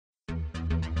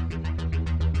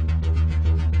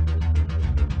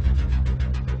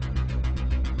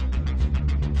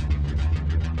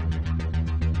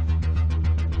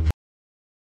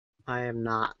I am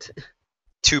not.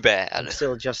 Too I'm bad.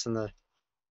 still adjusting the.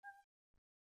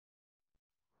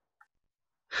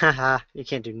 Haha, you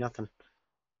can't do nothing.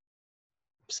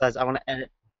 Besides, I want to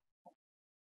edit.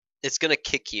 It's gonna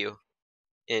kick you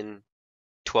in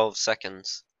 12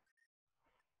 seconds.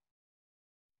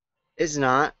 Is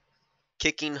not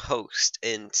Kicking host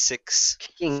in six,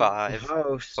 kicking five,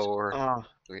 host. four, Oh,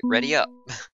 three. Ready up.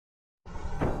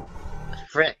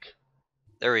 frick.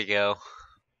 There we go.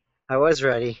 I was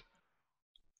ready.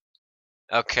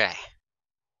 Okay.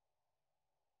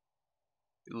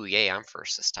 Ooh, yay, I'm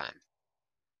first this time.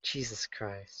 Jesus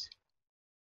Christ.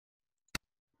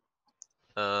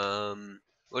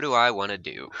 What do I want to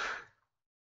do?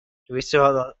 Do we still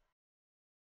have the.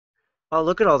 Oh,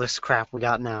 look at all this crap we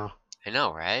got now. I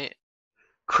know, right?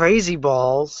 Crazy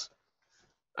balls.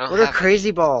 I don't What are have any.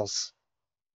 crazy balls?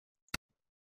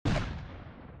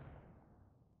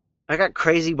 I got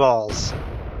crazy balls.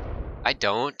 I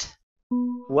don't.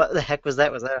 What the heck was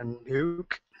that? Was that a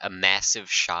nuke? A massive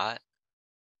shot.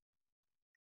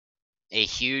 A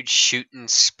huge shoot and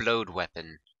explode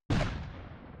weapon.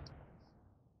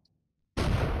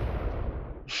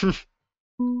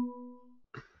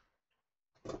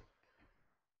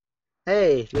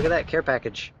 Hey, look at that care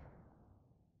package.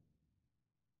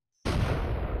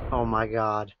 Oh my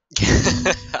god.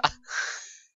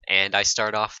 And I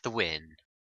start off the win.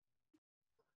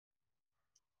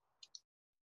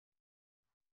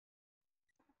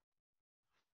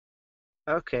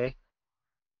 Okay.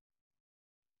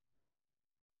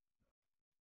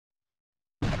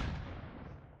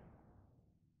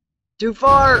 Too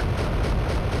far!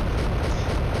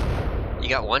 You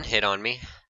got one hit on me.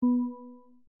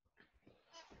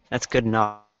 That's good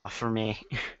enough for me.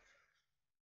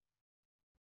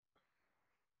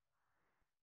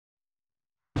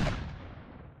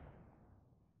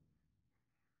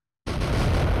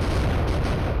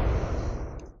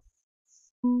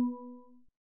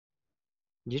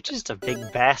 You're just a big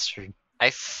bastard. I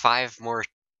have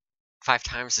 5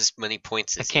 times as many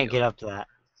points I as can't you. get up to that.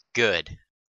 Good.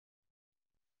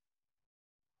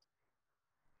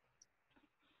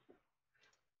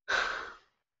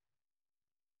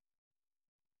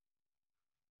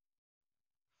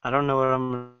 I don't know what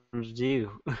I'm gonna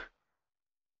do.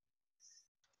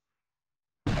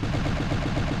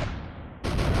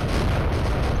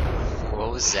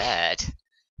 What was that?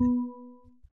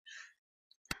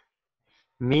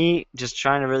 Me just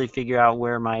trying to really figure out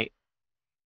where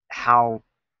how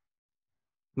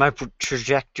my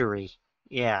trajectory.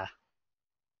 Yeah,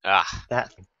 Ah.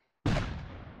 that.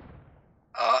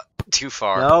 Too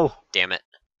far. No. Damn it.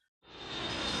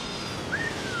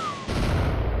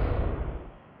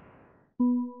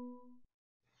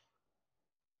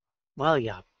 Well,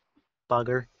 yeah,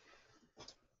 bugger.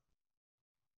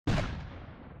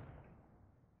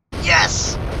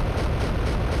 Yes!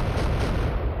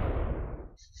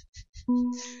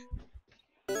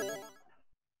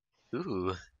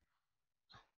 Ooh.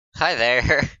 Hi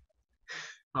there.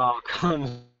 Oh,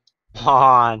 come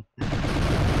on.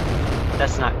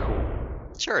 That's not cool.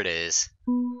 Sure it is.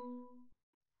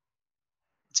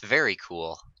 It's very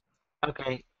cool.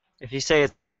 Okay, if you say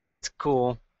it's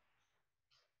cool,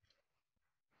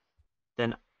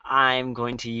 then I'm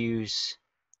going to use.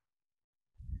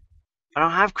 I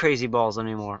don't have crazy balls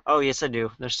anymore. Oh, yes, I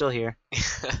do. They're still here.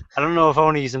 I don't know if I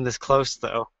want to use them this close,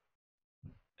 though,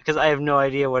 because I have no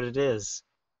idea what it is.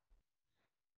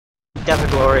 Death or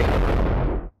Glory.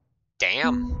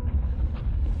 Damn.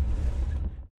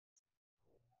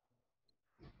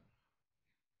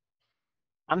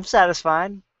 I'm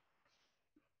satisfied.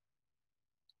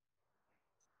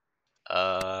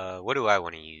 What do I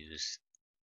want to use?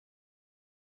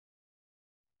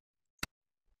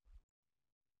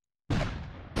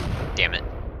 Damn it.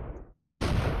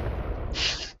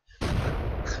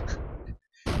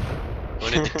 I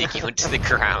wanted to dig you into the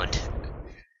ground.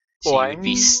 So you would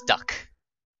be Boing. stuck.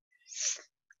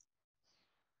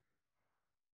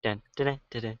 Dun, dun,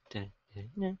 dun, dun, dun,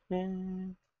 dun,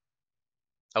 dun.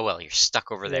 Oh well, you're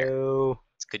stuck over there. Hello.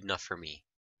 It's good enough for me.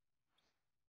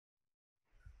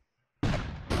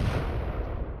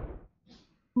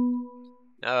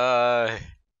 Uh,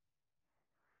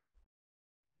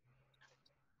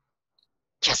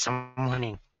 Yes, I'm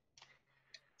winning.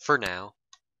 for now.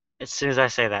 As soon as I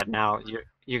say that, now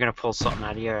you're gonna pull something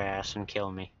out of your ass and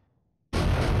kill me.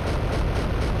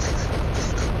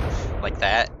 Like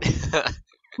that.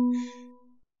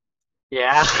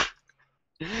 Yeah,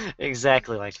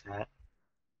 exactly like that.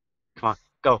 Come on,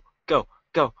 go, go,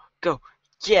 go, go.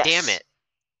 Damn Yes. it.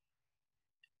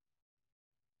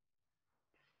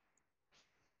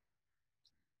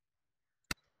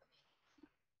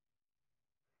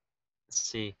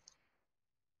 see.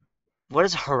 What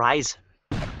is Horizon?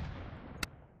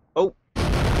 Oh.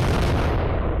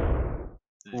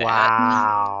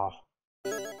 Wow.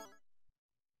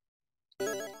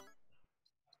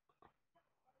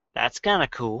 That's kind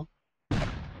of cool.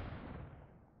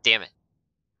 Damn it.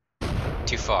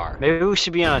 Too far. Maybe we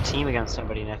should be on a team against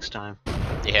somebody next time.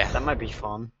 Yeah. That might be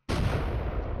fun.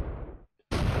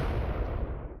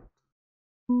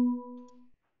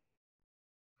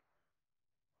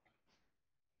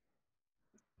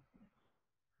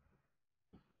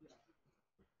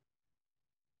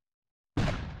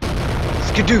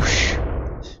 Skadoosh!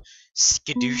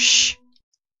 Skadoosh.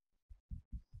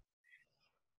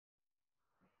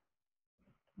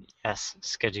 Yes,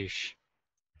 skadoosh.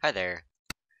 Hi there.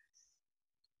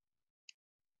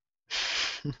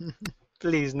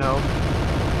 Please no.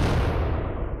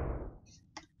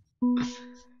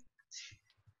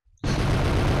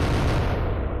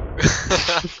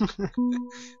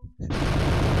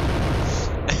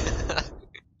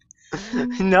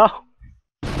 No.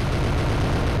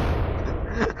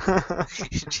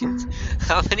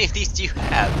 How many of these do you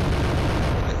have?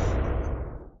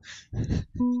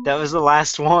 That was the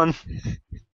last one.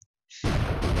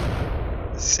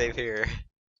 Save here.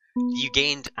 You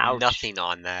gained Ouch. nothing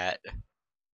on that.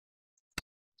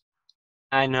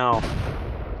 I know.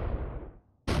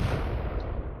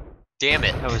 Damn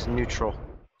it. That was neutral.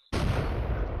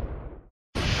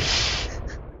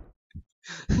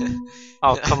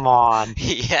 Oh, come on.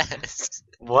 Yes.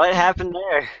 What happened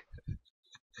there?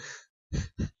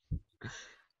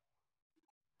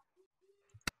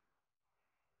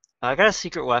 I got a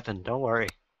secret weapon, don't worry.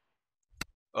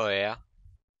 Oh yeah?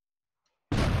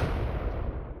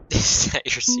 Is that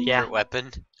your secret Yeah.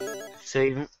 weapon? So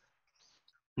even...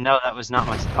 No, that was not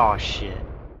my... Oh, shit.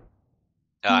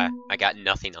 I got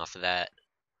nothing off of that.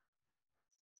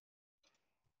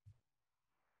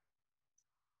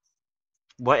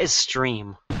 What is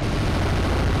stream?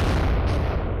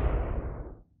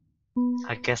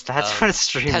 I guess that's what a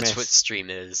stream is. That's what stream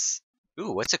is.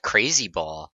 Ooh, what's a crazy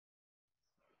ball?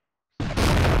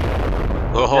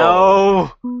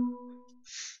 Oh, No!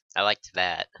 I liked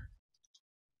that.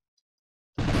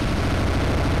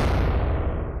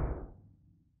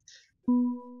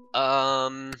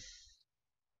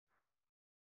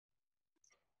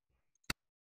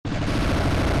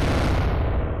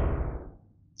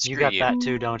 You Screw got that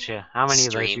too, don't you? How many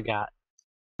of those Stream. you got?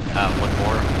 One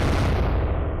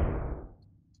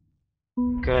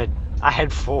more. Good. I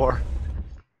had 4.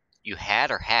 You had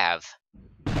or have?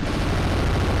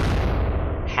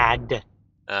 Had.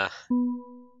 Well,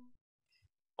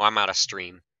 I'm out of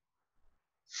stream.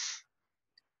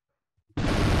 I'm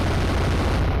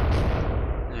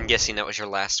guessing that was your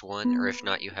last one, or if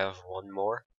not, you have one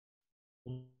more.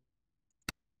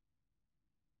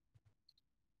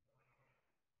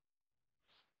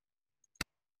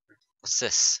 What's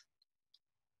this?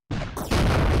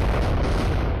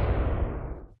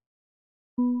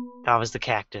 That was the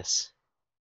cactus.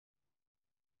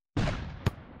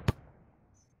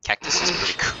 Cactus is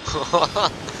pretty cool.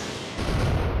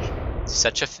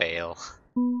 Such a fail.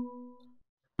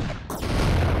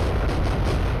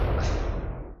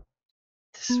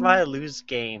 This is why I lose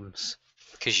games.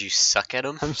 Because you suck at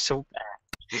them? I'm so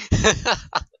bad.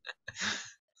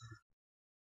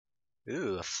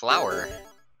 Ooh, a flower.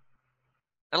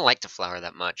 I don't like the flower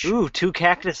that much. Ooh, 2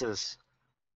 cactuses.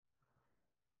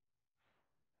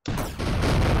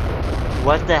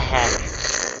 What the heck?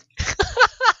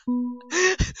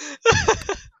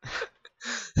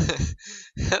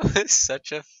 That was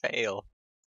such a fail.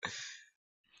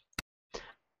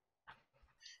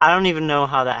 I don't even know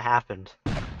how that happened.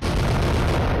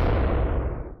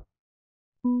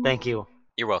 Thank you.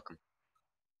 You're welcome.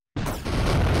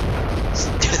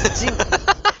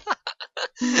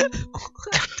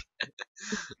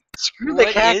 Screw the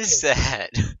What cactus. is that?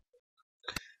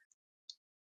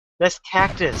 That's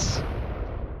cactus.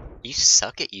 You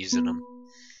suck at using them.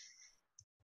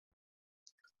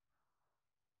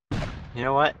 You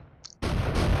know what?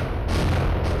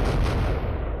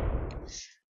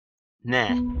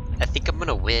 Nah. I think I'm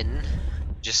gonna win.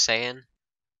 Just saying.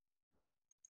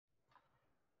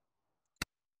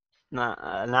 Not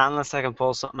unless I can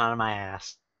pull something out of my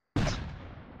ass.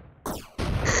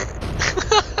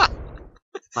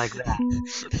 Like that.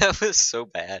 That was so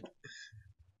bad.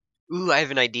 Ooh, I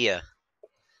have an idea.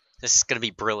 This is gonna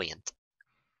be brilliant.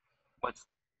 What's...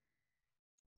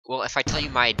 Well, if I tell you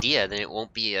my idea, then it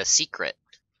won't be a secret.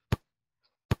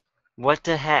 What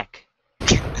the heck?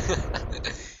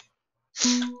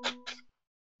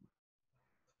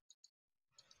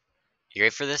 You ready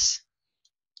for this?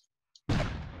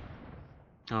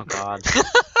 Oh god.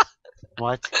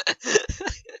 What?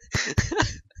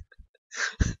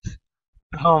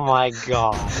 Oh my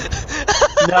god.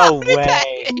 No How did that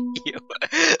way. hit you?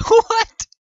 What?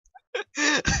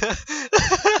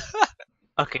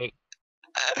 Okay,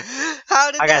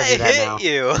 How did I gotta that do that hit now.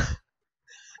 you?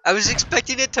 I was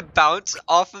expecting it to bounce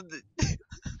off of the.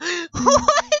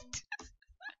 What?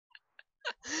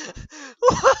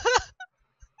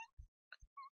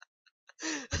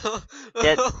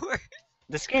 Yet,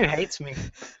 this game hates me.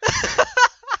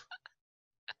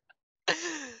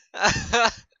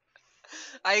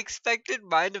 I expected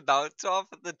mine to bounce off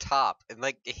at the top and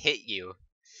like hit you.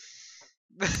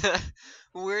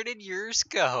 Where did yours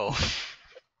go?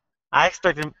 I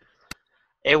expected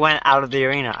it went out of the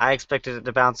arena. I expected it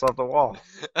to bounce off the wall.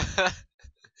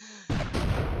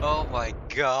 Oh my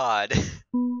god.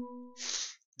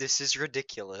 This is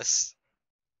ridiculous.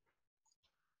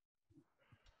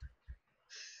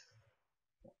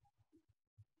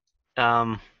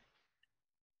 I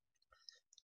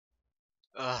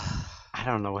Ugh.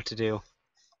 don't know what to do.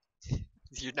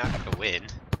 You're not gonna win.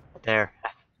 There.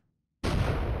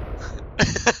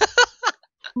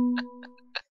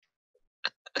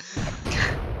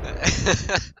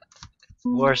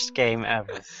 Worst game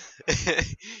ever.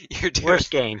 You're doing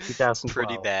Worst game, 2012.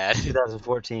 pretty bad.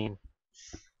 2014.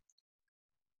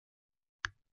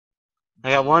 I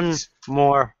got one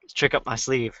more trick up my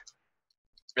sleeve.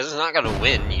 This is not gonna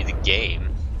win you the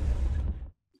game.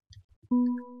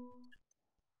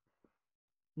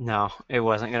 No, it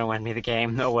wasn't gonna win me the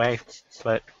game, no way.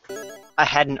 But I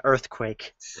had an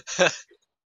earthquake.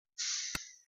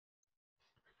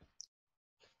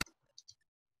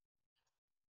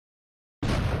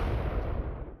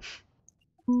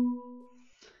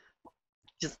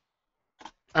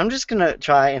 I'm just gonna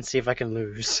try and see if I can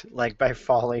lose, like by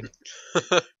falling.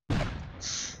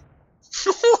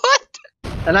 What?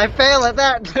 And I fail at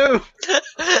that too!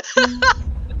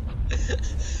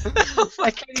 Oh my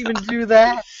I can't even do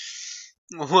that!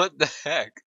 What the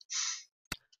heck?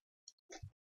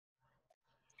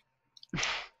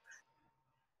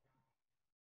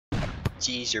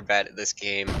 Jeez, you're bad at this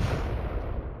game.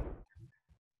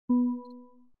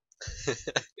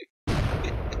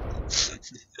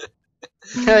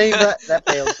 Hey, that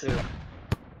failed too.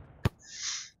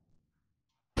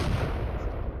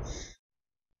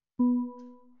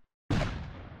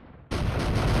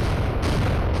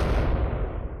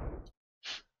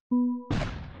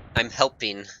 I'm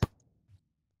helping.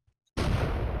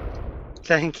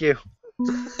 Thank you.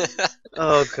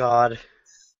 Oh god.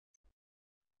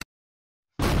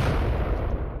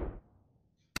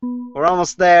 We're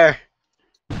almost there.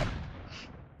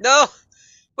 No!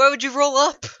 Why would you roll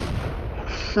up?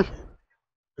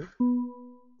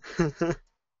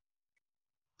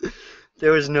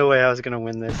 There was no way I was gonna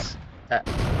win this.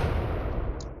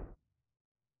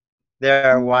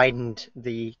 There widened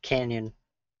the canyon.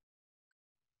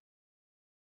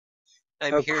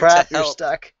 I'm Oh here crap, to you're help.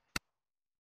 stuck.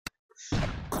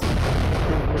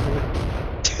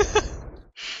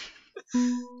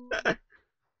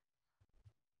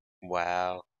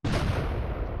 Wow.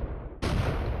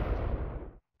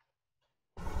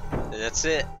 That's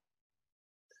it.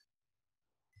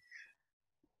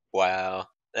 Wow.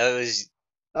 That was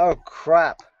Oh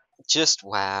crap. just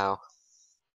wow.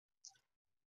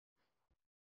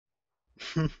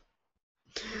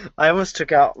 I almost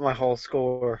took out my whole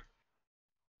score.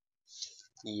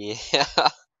 Yeah.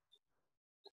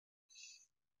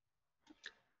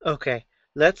 Okay,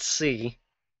 let's see.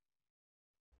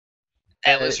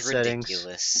 That Edit was settings,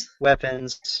 ridiculous.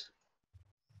 weapons.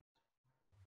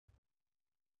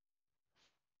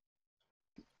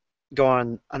 Go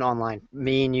on an online.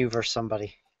 Me and you versus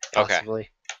somebody, possibly.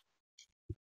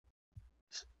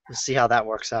 Let's see how that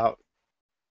works out.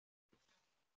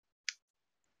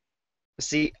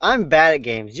 See, I'm bad at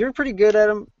games. You're pretty good at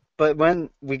them, but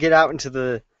when we get out into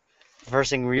the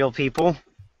versing real people,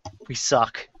 we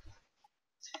suck.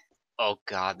 Oh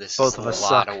god, this Both is of a us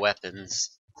lot suck. of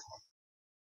weapons.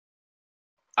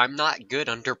 I'm not good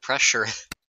under pressure.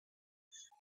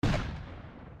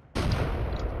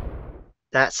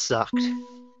 That sucked.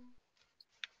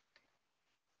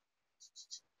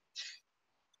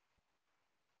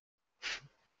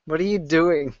 What are you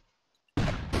doing?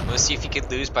 Let's see if you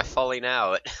could lose by falling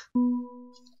out.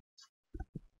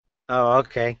 Oh,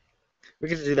 okay. We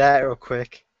can do that real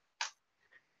quick.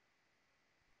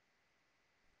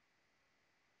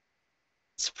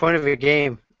 It's the point of a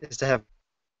game is to have.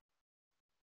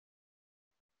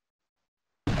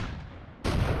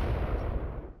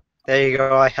 There you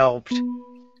go. I helped.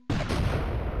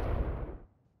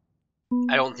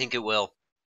 I don't think it will.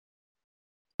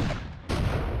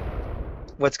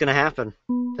 what's gonna happen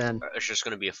then? It's just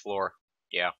gonna be a floor.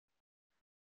 Yeah.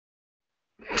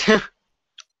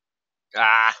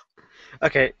 Ah,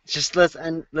 Okay, just let's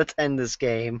end this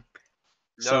game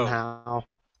no. somehow.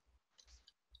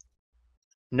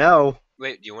 No.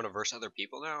 Wait, do you want to verse other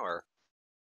people now, or?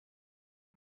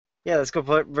 Yeah, let's go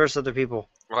verse other people.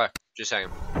 Okay, just a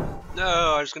second.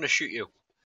 No, I was gonna shoot you.